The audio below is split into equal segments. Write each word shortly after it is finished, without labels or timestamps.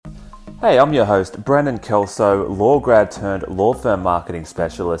Hey, I'm your host, Brendan Kelso, law grad turned law firm marketing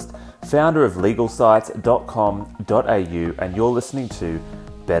specialist, founder of legalsites.com.au, and you're listening to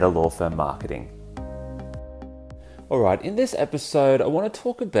Better Law Firm Marketing. Alright, in this episode, I want to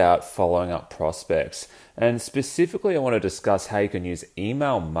talk about following up prospects, and specifically I want to discuss how you can use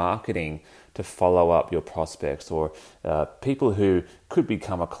email marketing to follow up your prospects or people who could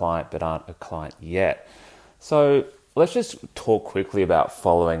become a client but aren't a client yet. So let's just talk quickly about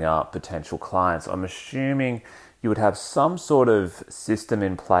following up potential clients. I'm assuming you would have some sort of system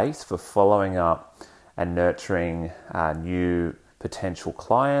in place for following up and nurturing new potential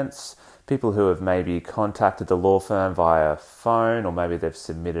clients, people who have maybe contacted the law firm via phone, or maybe they've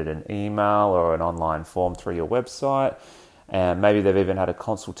submitted an email or an online form through your website, and maybe they've even had a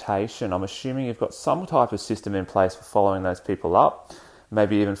consultation. I'm assuming you've got some type of system in place for following those people up,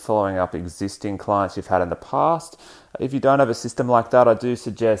 maybe even following up existing clients you've had in the past. If you don't have a system like that, I do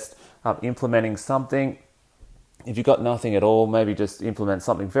suggest implementing something. If you've got nothing at all, maybe just implement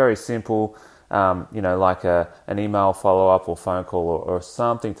something very simple, like an email follow-up or phone call or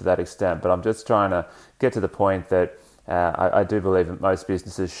something to that extent. But I'm just trying to get to the point that I do believe that most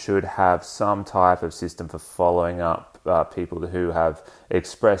businesses should have some type of system for following up people who have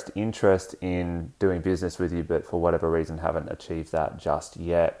expressed interest in doing business with you, but for whatever reason haven't achieved that just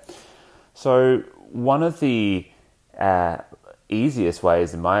yet. So one of the easiest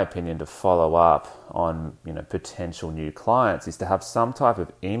ways, in my opinion, to follow up on potential new clients is to have some type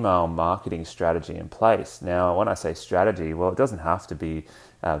of email marketing strategy in place. Now, when I say strategy, well, it doesn't have to be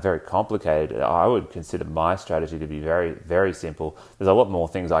very complicated. I would consider my strategy to be very, very simple. There's a lot more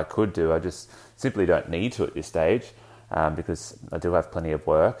things I could do. I just simply don't need to at this stage because I do have plenty of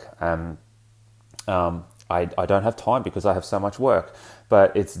work. I don't have time because I have so much work,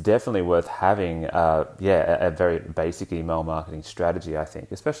 but it's definitely worth having a very basic email marketing strategy, I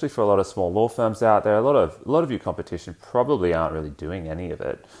think, especially for a lot of small law firms out there. A lot of your competition probably aren't really doing any of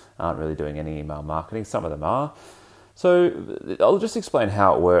it, aren't really doing any email marketing. Some of them are. So I'll just explain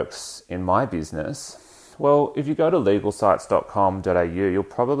how it works in my business. Well, if you go to legalsites.com.au, you'll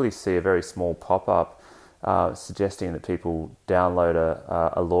probably see a very small pop-up suggesting that people download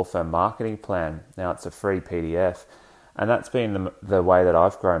a law firm marketing plan. Now, it's a free PDF, and that's been the way that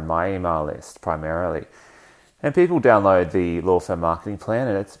I've grown my email list primarily. And people download the law firm marketing plan,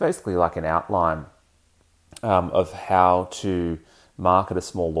 and it's basically like an outline of how to market a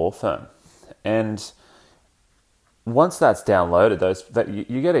small law firm. And once that's downloaded,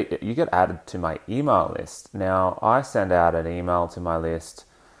 you get added to my email list. Now, I send out an email to my list.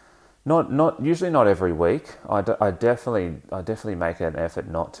 Not usually not every week. I definitely make an effort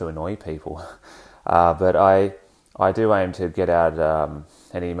not to annoy people, but I do aim to get out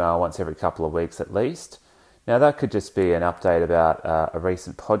an email once every couple of weeks at least. Now that could just be an update about a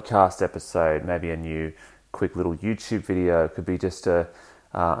recent podcast episode, maybe a new quick little YouTube video. It could be just an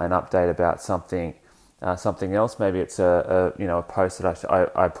update about something else. Maybe it's a post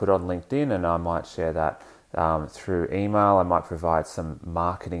that I put on LinkedIn, and I might share that through email. I might provide some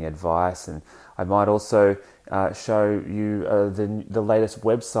marketing advice, and I might also show you the latest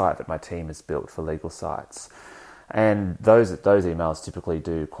website that my team has built for Legal Sites. And those emails typically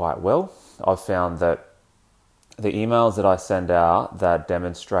do quite well. I've found that the emails that I send out that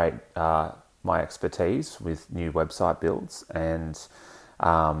demonstrate my expertise with new website builds, and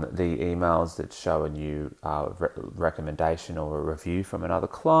the emails that show a new recommendation or a review from another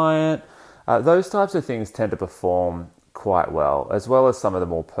client, those types of things tend to perform quite well as some of the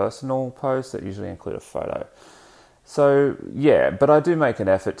more personal posts that usually include a photo. So but I do make an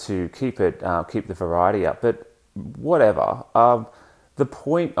effort to keep the variety up. But whatever, the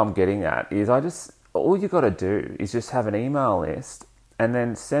point I'm getting at is all you got to do is just have an email list, and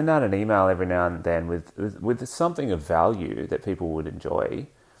then send out an email every now and then with something of value that people would enjoy.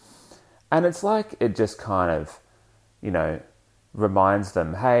 And it's like it just kind of, reminds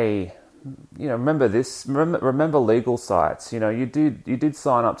them, hey, remember this, remember Legal Sites. You did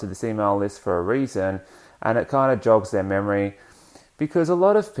sign up to this email list for a reason, and it kind of jogs their memory, because a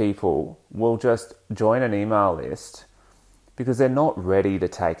lot of people will just join an email list because they're not ready to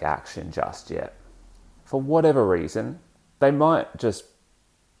take action just yet. For whatever reason, they might just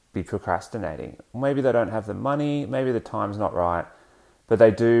be procrastinating. Maybe they don't have the money, maybe the time's not right, but they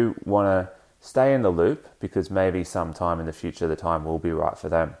do want to stay in the loop because maybe sometime in the future the time will be right for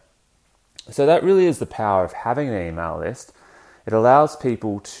them. So that really is the power of having an email list. It allows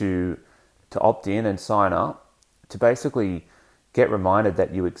people to opt in and sign up, to basically get reminded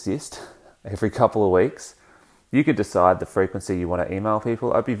that you exist every couple of weeks. You could decide the frequency you want to email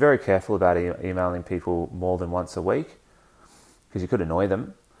people. I'd be very careful about emailing people more than once a week, because you could annoy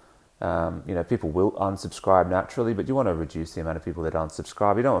them. People will unsubscribe naturally, but you want to reduce the amount of people that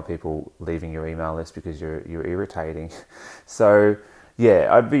unsubscribe. You don't want people leaving your email list because you're irritating. So yeah,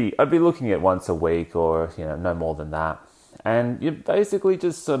 I'd be looking at once a week, or no more than that. And you basically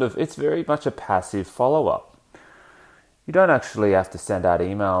just it's very much a passive follow-up. You don't actually have to send out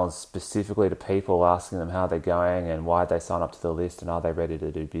emails specifically to people asking them how they're going and why they sign up to the list and are they ready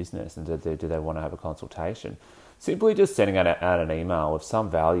to do business and do they want to have a consultation. Simply just sending out an email of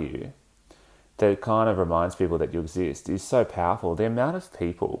some value that kind of reminds people that you exist is so powerful. The amount of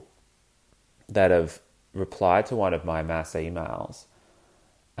people that have replied to one of my mass emails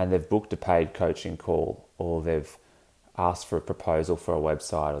and they've booked a paid coaching call, or they've asked for a proposal for a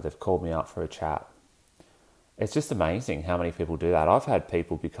website, or they've called me up for a chat. It's just amazing how many people do that. I've had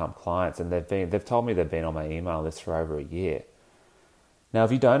people become clients and they've told me they've been on my email list for over a year. Now,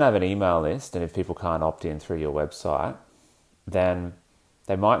 if you don't have an email list and if people can't opt in through your website, then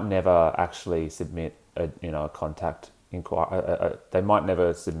they might never actually submit a contact inquiry. They might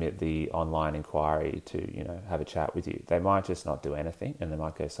never submit the online inquiry to have a chat with you. They might just not do anything and they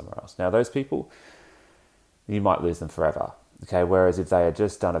might go somewhere else. Now, those people, you might lose them forever. Okay, whereas if they had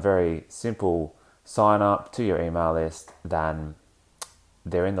just done a very simple sign up to your email list, then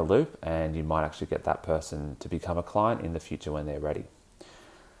they're in the loop and you might actually get that person to become a client in the future when they're ready.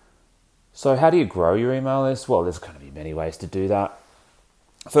 So how do you grow your email list? Well, there's going to be many ways to do that.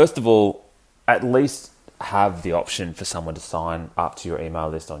 First of all, at least have the option for someone to sign up to your email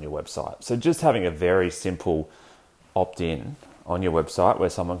list on your website. So just having a very simple opt-in on your website where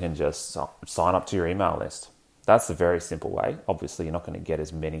someone can just sign up to your email list. That's a very simple way. Obviously, you're not going to get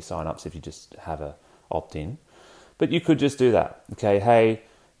as many sign-ups if you just have a opt-in. But you could just do that. Okay, hey,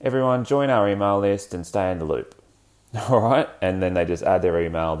 everyone, join our email list and stay in the loop. All right? And then they just add their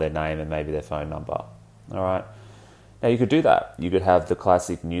email, their name, and maybe their phone number. All right? Now, you could do that. You could have the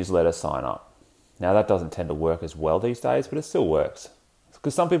classic newsletter sign-up. Now, that doesn't tend to work as well these days, but it still works.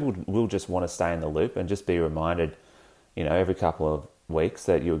 Because some people will just want to stay in the loop and just be reminded, every couple of weeks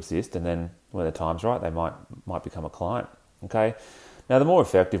that you exist, and then when the time's right, they might become a client. Okay. Now, the more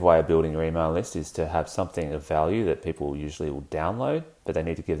effective way of building your email list is to have something of value that people usually will download, but they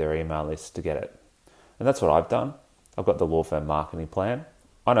need to give their email list to get it. And that's what I've done. I've got the law firm marketing plan.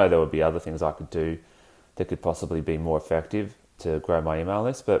 I know there would be other things I could do that could possibly be more effective to grow my email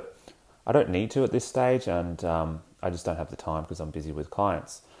list, but I don't need to at this stage, and I just don't have the time because I'm busy with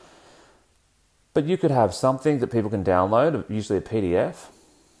clients. But you could have something that people can download, usually a PDF,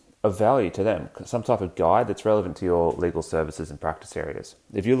 of value to them, some type of guide that's relevant to your legal services and practice areas.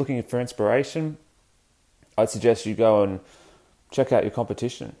 If you're looking for inspiration, I'd suggest you go and check out your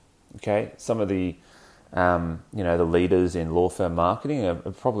competition. Okay, some of the the leaders in law firm marketing are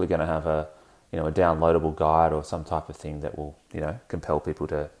probably going to have a downloadable guide or some type of thing that will compel people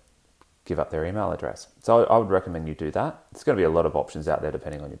to give up their email address. So I would recommend you do that. There's going to be a lot of options out there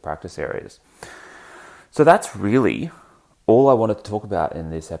depending on your practice areas. So that's really all I wanted to talk about in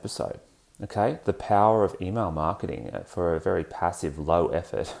this episode. Okay, the power of email marketing for a very passive, low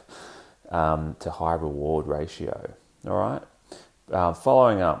effort to high reward ratio. All right,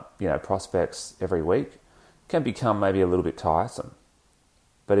 following up, prospects every week can become maybe a little bit tiresome.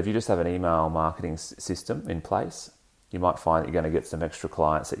 But if you just have an email marketing system in place, you might find that you're going to get some extra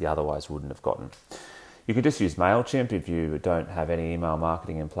clients that you otherwise wouldn't have gotten. You can just use MailChimp if you don't have any email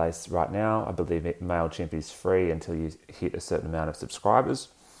marketing in place right now. I believe MailChimp is free until you hit a certain amount of subscribers.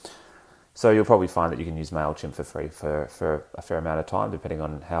 So you'll probably find that you can use MailChimp for free for a fair amount of time, depending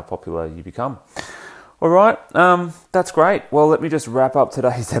on how popular you become. All right, that's great. Well, let me just wrap up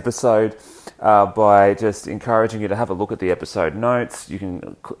today's episode by just encouraging you to have a look at the episode notes. You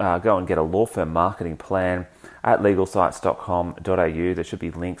can go and get a law firm marketing plan at legalsites.com.au. There should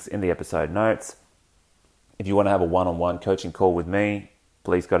be links in the episode notes. If you want to have a one-on-one coaching call with me,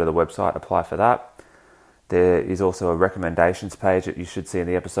 please go to the website, apply for that. There is also a recommendations page that you should see in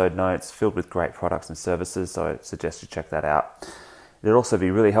the episode notes filled with great products and services, so I suggest you check that out. It would also be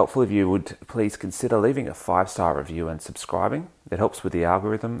really helpful if you would please consider leaving a 5-star review and subscribing. It helps with the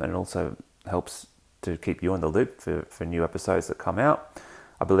algorithm and it also helps to keep you in the loop for new episodes that come out.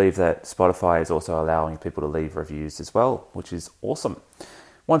 I believe that Spotify is also allowing people to leave reviews as well, which is awesome.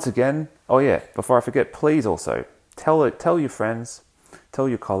 Once again, before I forget, please also tell your friends, tell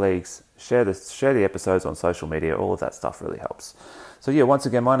your colleagues, share the episodes on social media. All of that stuff really helps. So once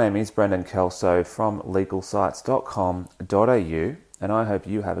again, my name is Brendan Kelso from legalsites.com.au, and I hope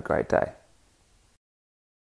you have a great day.